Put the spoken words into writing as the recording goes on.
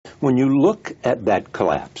When you look at that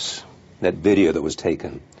collapse, that video that was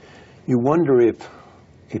taken, you wonder if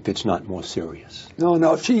it's not more serious. No,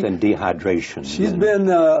 than dehydration. She's been,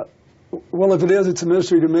 well, if it is, it's a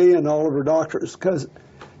mystery to me and all of her doctors, because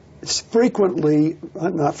it's frequently,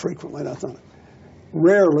 not frequently, that's not it,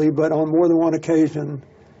 rarely, but on more than one occasion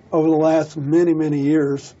over the last many, many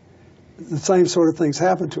years, the same sort of things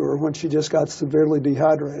happened to her when she just got severely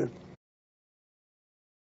dehydrated.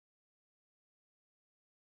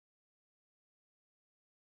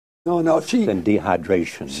 No, than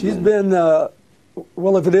dehydration. She's been,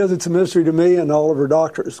 well, if it is, it's a mystery to me and all of her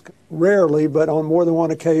doctors. Rarely, but on more than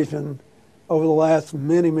one occasion over the last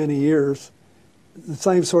many, many years, the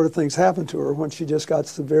same sort of things happened to her when she just got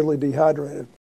severely dehydrated.